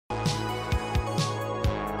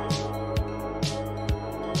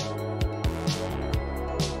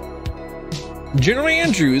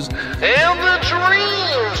GeneralAndrews, and the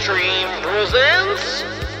Dream Stream presents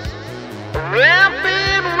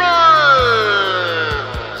Rapid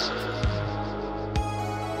Runs.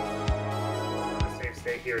 Safe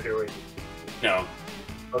state here, do we? No.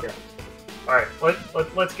 Okay. All right.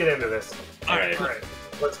 Let's get into this. All right.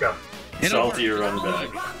 Let's go. Salty run back.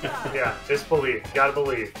 Yeah, just believe. You gotta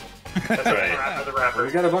believe. That's right. The rapper.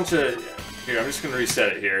 We got a bunch of. Here, I'm just gonna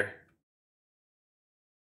reset it here.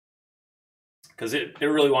 Because it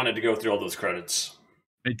really wanted to go through all those credits.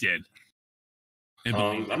 It did.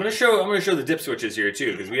 I'm gonna show the dip switches here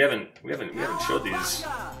too, because we haven't showed these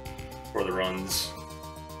for the runs.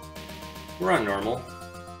 We're on normal.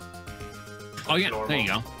 Oh yeah, Normal. there you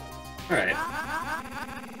go. All right.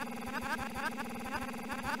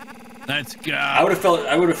 Let's go. I would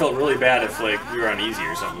have felt really bad if like we were on easy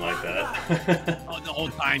or something like that. Oh, the whole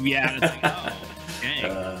time, yeah. It's like, oh,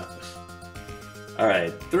 dang. All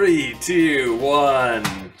right, 3, 2, 1.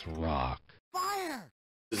 Let's rock. Fire!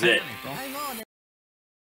 This is it. Hang on.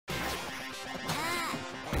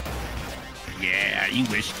 Yeah, you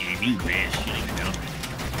wish, Steve. You wish. You don't even know.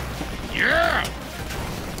 Yeah!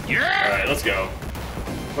 Yeah! All right, let's go.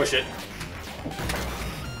 Push it.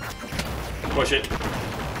 Push it.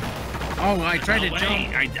 Oh, I tried to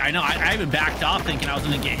jump. I know. I even backed off thinking I was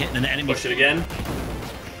going to get hit in an enemy. Push it again.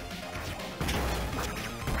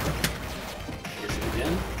 Push it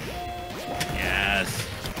again. Yes.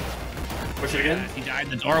 Push it again. Yes, he died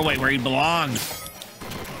in the doorway where he belongs.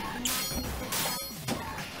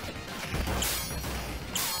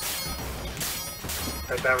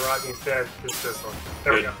 That Rodney's dead. Just this one.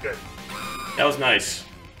 There we go. Good. That was nice.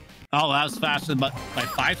 Oh, that was faster by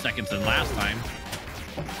 5 seconds than last time.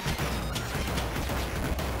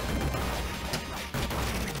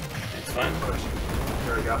 It's fine. Push.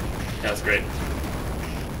 There we go. That's great.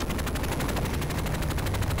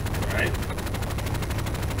 All right.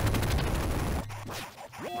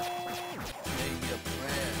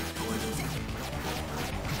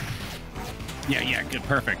 Yeah, good,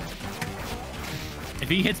 perfect. If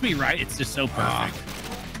he hits me right, it's just so perfect.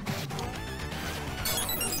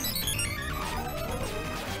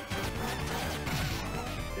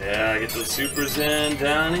 Yeah, get those supers in,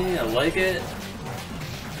 Donnie. I like it.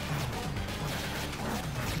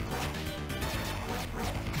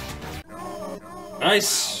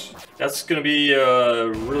 Nice. That's gonna be a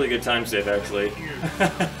really good time save, actually. Dude,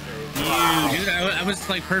 I was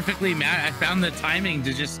like perfectly mad. I found the timing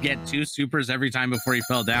to just get 2 supers every time before he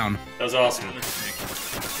fell down. That was awesome.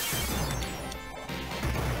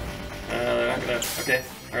 Okay.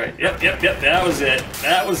 All right. Yep. That was it.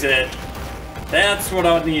 That's what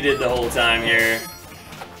I needed the whole time here.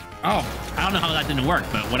 Oh, I don't know how that didn't work,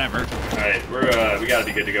 but whatever. All right, we gotta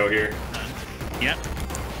be good to go here. Yep.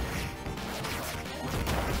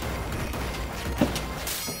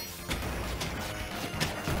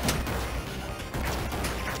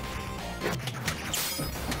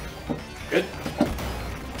 Good.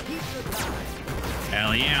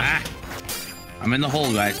 Hell yeah. I'm in the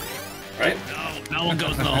hole, guys. Right? No one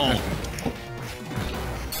goes in the hole.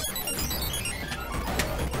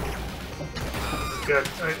 Good.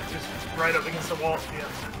 Just right up against the wall. Yeah.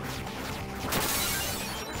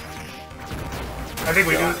 I think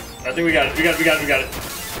we got it. I think we got it. We got it.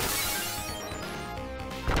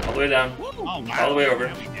 All the way down. Oh, wow. All the way over.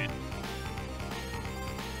 Yeah, we did.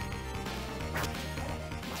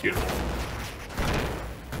 Beautiful.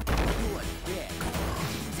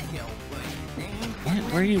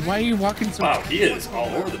 Why are you walking so... Wow, he is all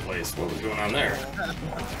over the place. What was going on there?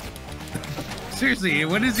 Seriously,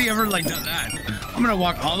 when has he ever like done that? I'm gonna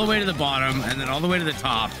walk all the way to the bottom and then all the way to the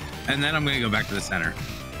top, and then I'm gonna go back to the center.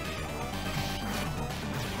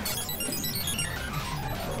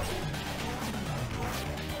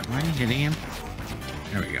 Am I hitting him?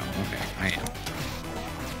 There we go. Okay, I am.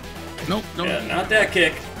 Nope, nope. Yeah, not that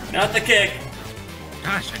kick. Not the kick.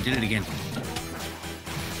 Gosh, I did it again.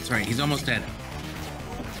 That's right, he's almost dead.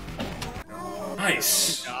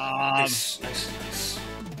 Nice. Good job. Nice.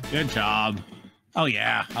 Good job. Oh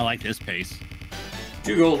yeah, I like this pace.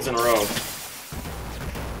 2 golds in a row.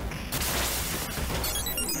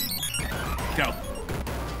 Go.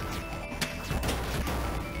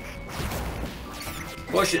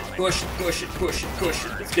 Push it. Let's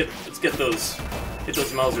get those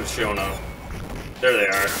Mausers shown up. There they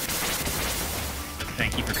are.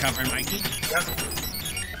 Thank you for covering, Mikey. Yep.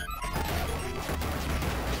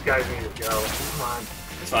 These guys need to go. Come on.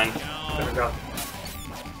 It's fine. There we go.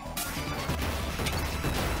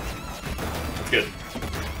 That's good.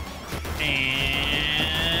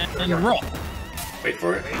 And roll. Wait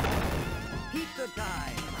for it. Keep the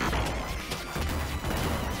time.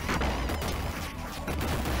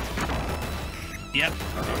 Yep.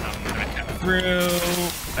 I'm gonna cut through.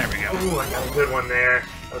 There we go. Ooh, I got a good one there.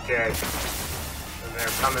 Okay. And they're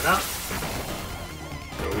coming up.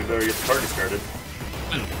 So we better get the party started.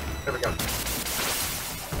 There we go.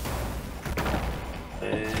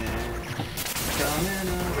 And coming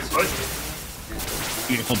up. Which was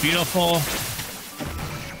Beautiful, beautiful.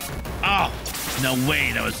 Oh, no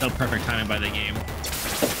way. That was so perfect timing by the game.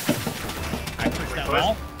 I pushed that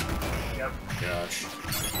wall. Yep. Gosh.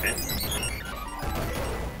 Okay.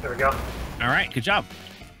 There we go. All right, good job.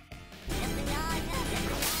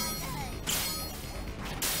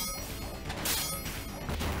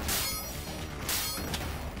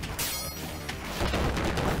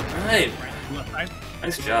 All right. Left side.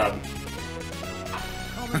 Nice job.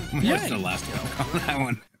 What's the last one on that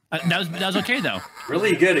one? That was okay though.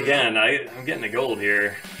 Really good again. I'm getting a gold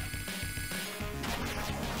here.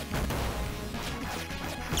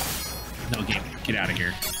 No game. Get out of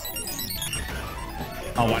here.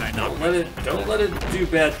 Oh, why not? Don't let it do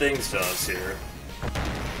bad things to us here.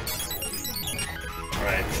 All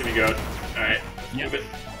right, should be good. All right, Yep. move it.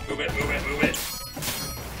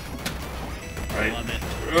 All right. Love it.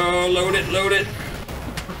 Oh, load it.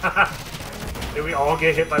 Did we all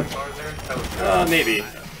get hit by the stars there? That was good. Maybe.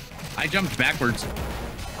 I jumped backwards.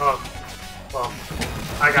 Oh. Well,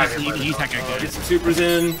 I got hit by the He's stars. not gonna Get get some supers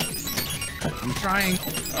in. I'm trying.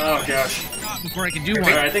 Oh gosh. Before I can do All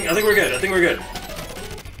one. right, I think we're good.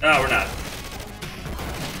 Oh, we're not.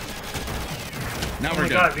 Now Oh we're my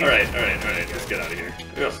good. God, All right. Let's get out of here.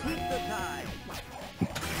 Ugh.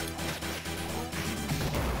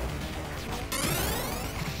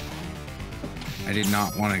 I did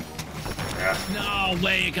not want to. Yeah. No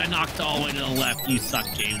way! It got knocked all the way to the left. You suck,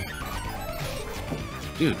 game.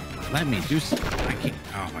 Dude, let me do. I can't.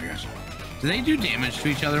 Oh my gosh. Do they do damage to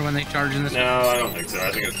each other when they charge in this? No, I don't think so.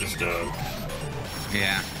 I think it's just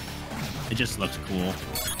Yeah. It just looks cool.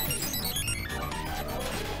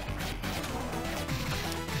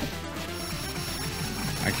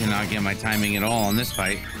 I cannot get my timing at all in this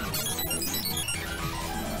fight.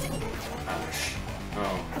 Gosh.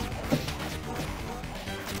 Oh.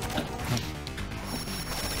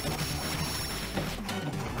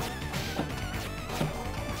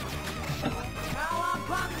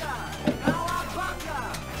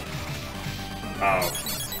 Oh.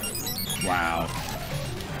 Wow.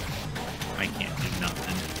 I can't do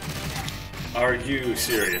nothing. Are you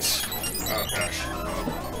serious? Oh gosh.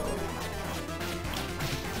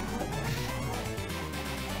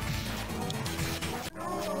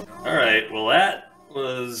 Alright, well that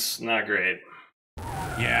was not great.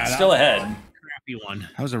 Yeah, that Still was ahead. a crappy one.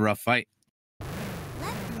 That was a rough fight.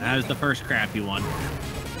 That was the first crappy one.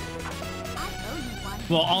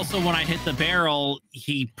 Well, also when I hit the barrel,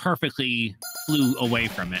 he perfectly flew away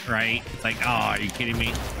from it, right? It's like, oh, are you kidding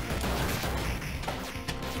me?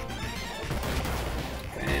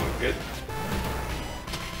 And we're good.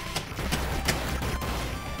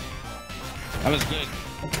 That was good.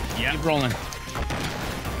 Yeah. Keep rolling.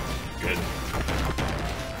 Good.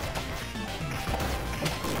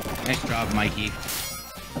 Nice job, Mikey.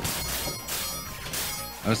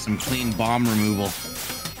 That was some clean bomb removal.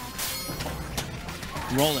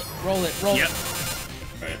 Roll it. Yep.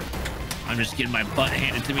 Right. I'm just getting my butt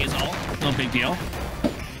handed to me is all. No big deal.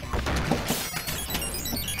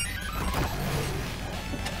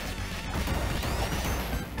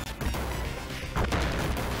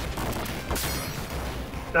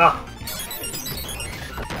 Ah.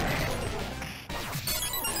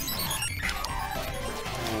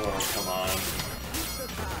 Oh, come on.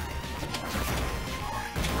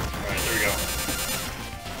 Alright, there we go.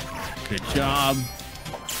 Good job.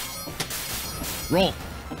 Roll.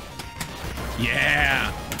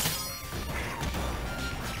 Yeah.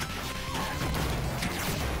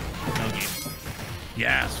 No game.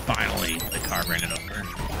 Yes, finally. The car ran it over.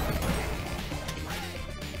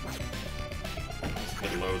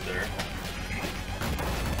 Good load there.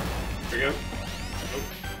 There we go.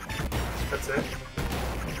 That's it.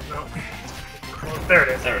 No. Oh, there it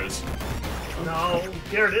is. There it is. No.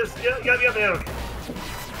 There it is. Yeah.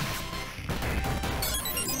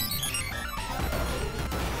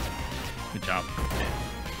 Good job.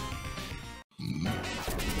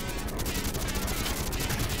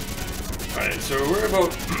 Alright, so we're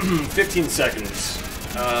about 15 seconds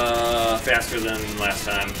faster than last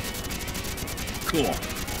time. Cool.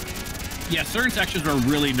 Yeah, certain sections were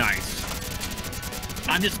really nice.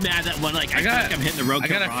 I'm just mad that one, like, I think I'm hitting the roadkill.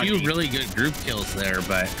 I got a few really good group kills there,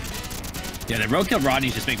 but yeah, the roadkill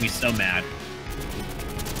Rodneys just make me so mad.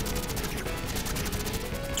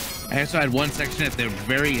 I also had one section at the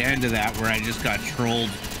very end of that where I just got trolled.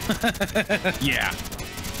 Yeah.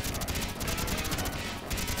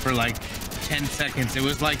 for like 10 seconds. It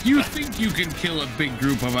was like, you think you can kill a big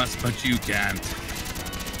group of us, but you can't.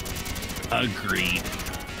 Agreed.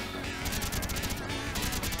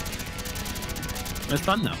 It's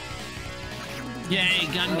fun though. Yay,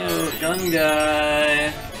 gun guy. Oh, gun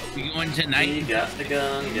guy. You going tonight? We got the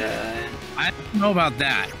gun guy. I don't know about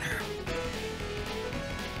that.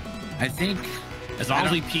 I think as long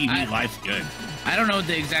as we PB, life's good. I don't know what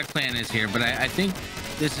the exact plan is here, but I think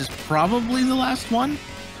this is probably the last one.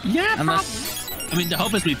 Yeah, unless probably. I mean, the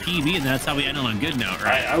hope is we PB, and that's how we end on a good note,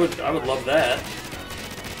 right? I would love that.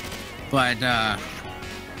 But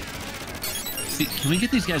see, can we get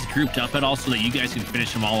these guys grouped up at all so that you guys can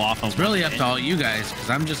finish them all off? It's really up to all you guys because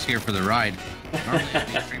I'm just here for the ride. Normally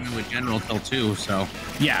I'm streaming with General till 2, so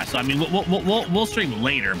yeah. So I mean, we'll stream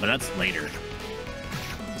later, but that's later.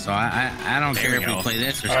 So I don't care if we play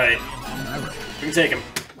this or all right. We can take him.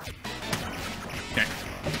 Okay.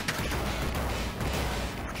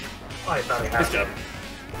 Oh, I thought I had Nice job.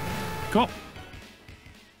 Cool.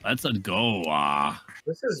 Let's go.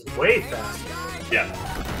 This is way faster. Yeah.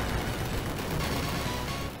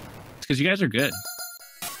 It's because you guys are good.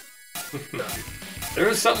 There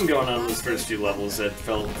was something going on in those first few levels that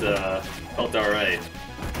felt all right.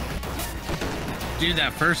 Dude,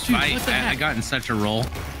 that first fight, I got in such a roll.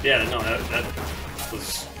 Yeah, no, that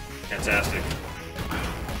was fantastic.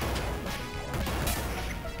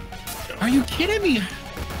 Are you kidding me?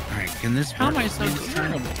 All right, can this? How am I so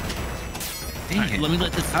terrible? Dang it. Let me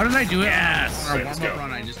let this. How did I do it? Yes. On a warm-up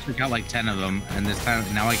run, I just took out like 10 of them, and this time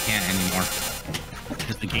now I can't anymore.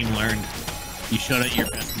 Because the game learned. You showed it your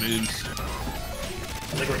best moves.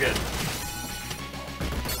 I think we're good.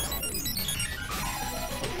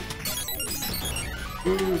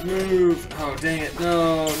 Move, move! Oh, dang it.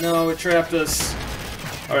 No, no, it trapped us.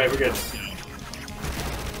 Alright, we're good.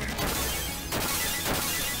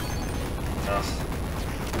 Ugh.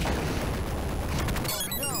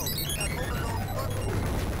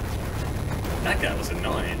 That guy was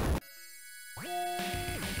annoying.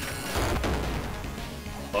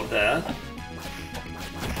 Love that.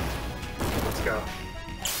 Let's go.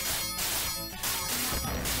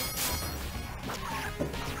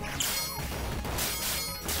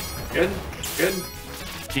 Good, good.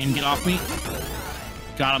 Team, get off me.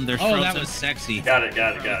 Got him. There's Oh, frozen. that was sexy. Got it,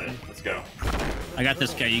 got it, got it. Let's go. I got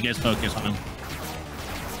this guy. You guys focus on him.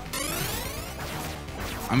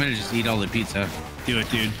 I'm gonna just eat all the pizza. Do it,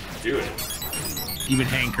 dude. Do it. You've been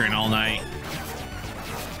hankering all night.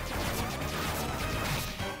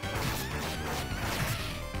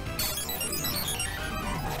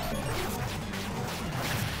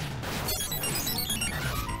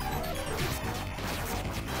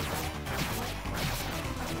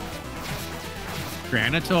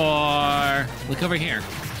 Granitor. Look over here.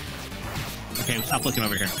 Okay, stop looking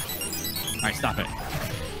over here. All right, stop it.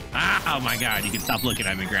 Ah, oh my God, you can stop looking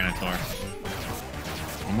at me, Granitor.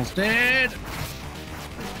 Almost dead.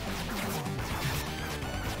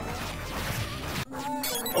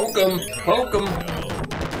 Poke him, poke him.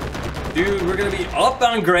 Dude, we're gonna be up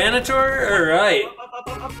on Granitor? Alright.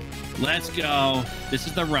 Let's go. This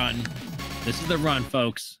is the run. This is the run,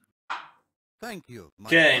 folks. Thank you.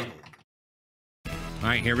 Okay. All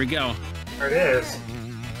right, here we go. There it is.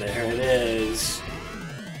 There it is.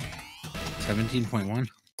 17.1.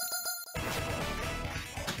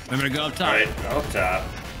 I'm gonna go up top. Alright, up top.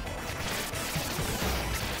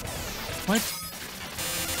 What?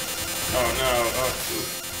 Oh no. Oh,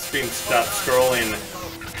 screen stop scrolling.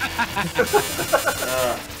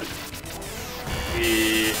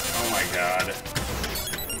 Oh my god.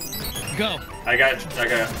 Go. I got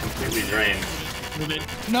completely drained. Move it.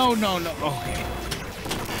 No, no, no. Okay.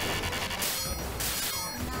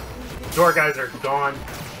 Door guys are gone.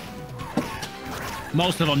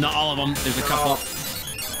 Most of them, not all of them. There's a couple.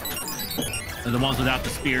 They're the ones without the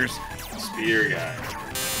spears. Spear guy.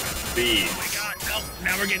 Speed. Oh my God, no.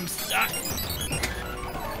 Now we're getting stuck.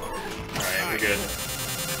 Alright, we're good.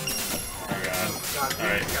 Oh god.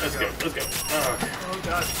 Alright, let's go, let's go. Oh. Oh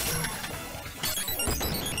god.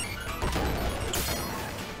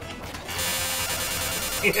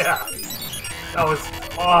 Yeah. That was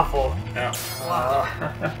awful. Yeah.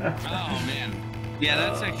 Oh man. Yeah,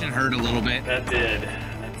 that section hurt a little bit. That did.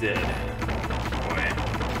 That did. Boy.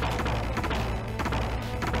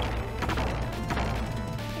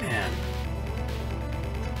 Man.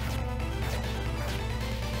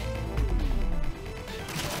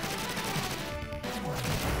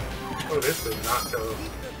 Oh, this did not go.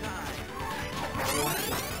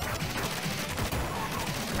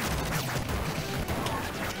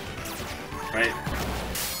 Right?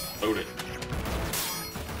 Load it.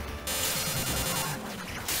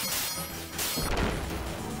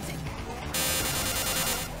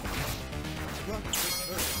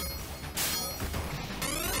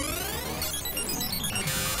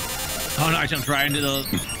 Oh no, I jumped right into the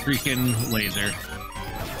freaking laser.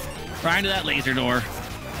 Right into that laser door.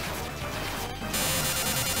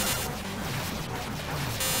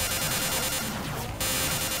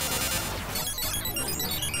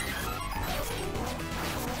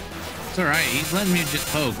 It's alright, he's letting me just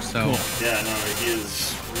poke, so... Cool. Yeah, no, he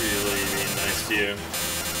is really being nice to you.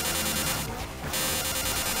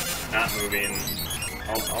 Not moving.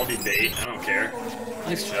 I'll be bait, I don't care.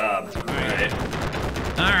 Nice job. Alright.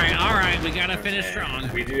 Alright, we gotta finish strong.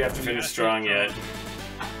 We do have to finish strong yet.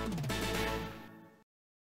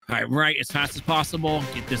 Alright, right as fast as possible.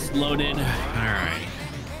 Get this loaded. Alright.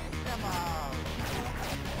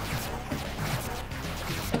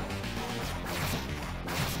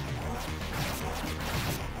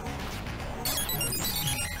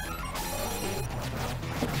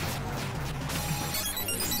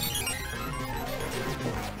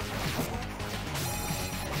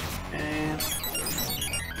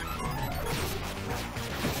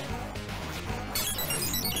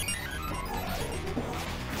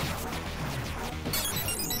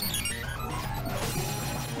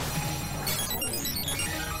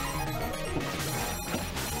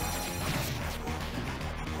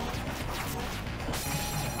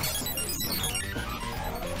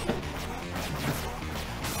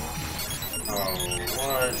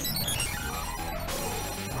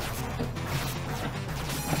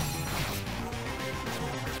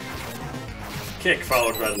 Kick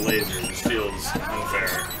followed by the laser just feels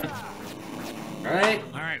unfair. Alright.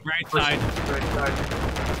 Alright, right side. Right side.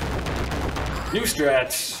 New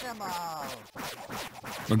strats.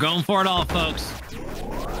 We're going for it all, folks.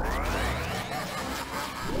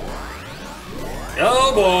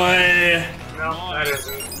 Oh boy! No, that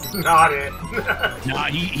isn't. Not it. No,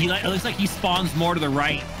 it looks like he spawns more to the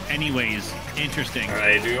right anyways. Interesting.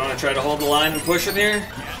 Alright, do you want to try to hold the line and push him here?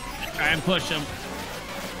 Yeah, try and push him.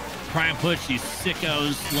 Try and push these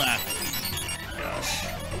sickos left. Gosh.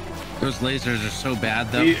 Those lasers are so bad,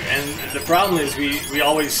 though. And the problem is we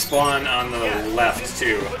always spawn on the left,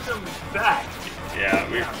 too. Push him back. Yeah,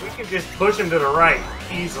 We can just push him to the right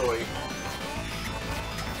easily.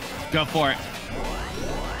 Go for it.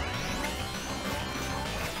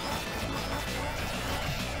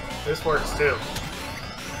 This works too.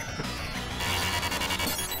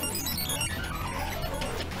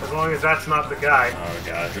 As long as that's not the guy. Oh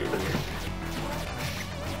god. I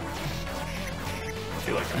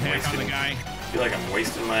feel like I'm wasting the guy. I feel like I'm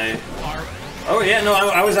wasting my... Oh yeah, no,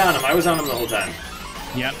 I was on him. I was on him the whole time.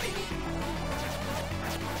 Yep.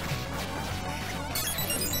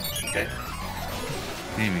 Okay.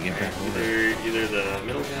 Can't even get back over. Either the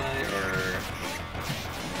middle guy or...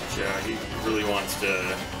 Yeah, he really wants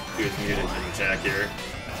to do his mutant attack here.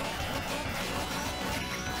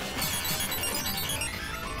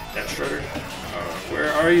 That Shredder?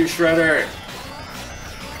 Where are you, Shredder?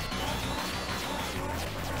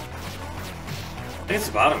 I think it's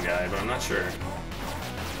the bottom guy, but I'm not sure.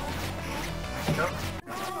 No.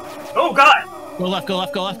 Oh god! Go left, go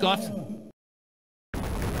left, go left, go left.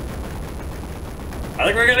 I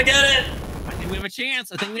think we're gonna get it! I think we have a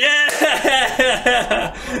chance. I think we Yeah!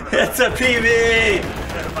 It's a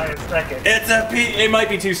PB! By a second. It's a P. It might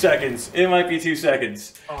be 2 seconds. It might be 2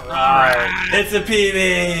 seconds. Alright. It's a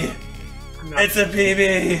PB! No. It's a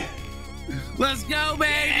PB! Let's go,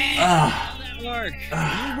 baby! Ah. That work.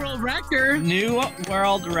 New world record. New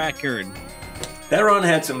world record. That run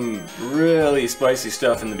had some really spicy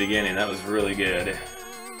stuff in the beginning. That was really good.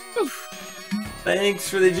 Oof. Thanks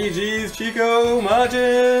for the GGs, Chico,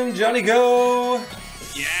 Majin, Johnny Go.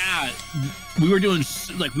 Yeah, we were doing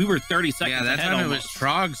we were 30 seconds. Yeah, that ahead time almost. it was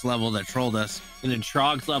Trog's level that trolled us. And then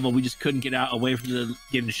Trog's level, we just couldn't get out away from the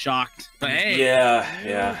getting shocked. But hey, Yeah.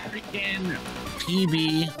 Freaking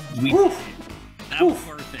PB, that was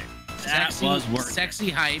worth it. That was worth it. Sexy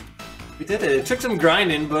hype. We did it. It took some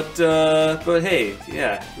grinding, but hey,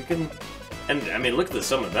 yeah, we can. And I mean, look at the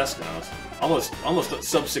sum of best now. Almost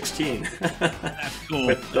sub 16. That's cool.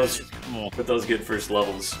 with those cool. with those good first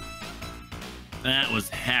levels. That was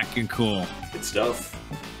heckin' cool. Good stuff.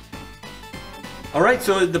 All right,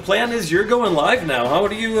 so the plan is you're going live now. Huh?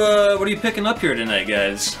 What are you picking up here tonight,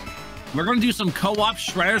 guys? We're gonna do some co-op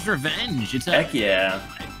Shredder's Revenge. It's a Heck yeah.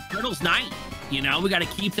 Turtles night. You know, we got to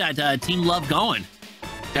keep that team love going.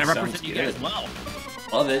 Gotta That represent sounds you guys good. well.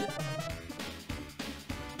 Love it.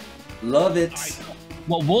 Love it.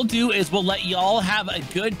 What we'll do is we'll let y'all have a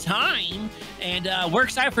good time, and we're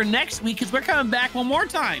excited for next week because we're coming back one more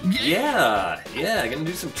time. Yeah, gonna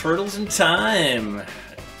do some Turtles in Time.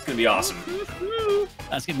 It's gonna be awesome.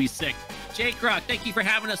 That's gonna be sick. JaekRock, thank you for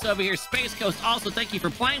having us over here. Space Coast, also thank you for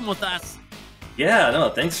playing with us. Yeah, no,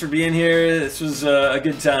 thanks for being here. This was a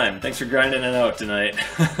good time. Thanks for grinding it out tonight.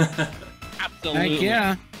 Absolutely. Heck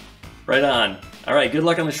yeah. Right on. All right, good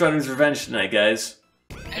luck on the Shredder's Revenge tonight, guys.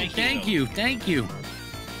 Hey, thank you. Thank you.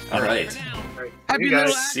 All right. All right. Happy You guys.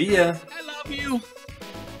 little See ya. I love you.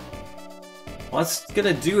 Well, that's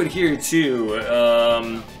gonna do it here too.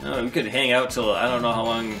 We could hang out till I don't know how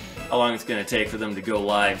long it's gonna take for them to go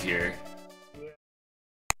live here.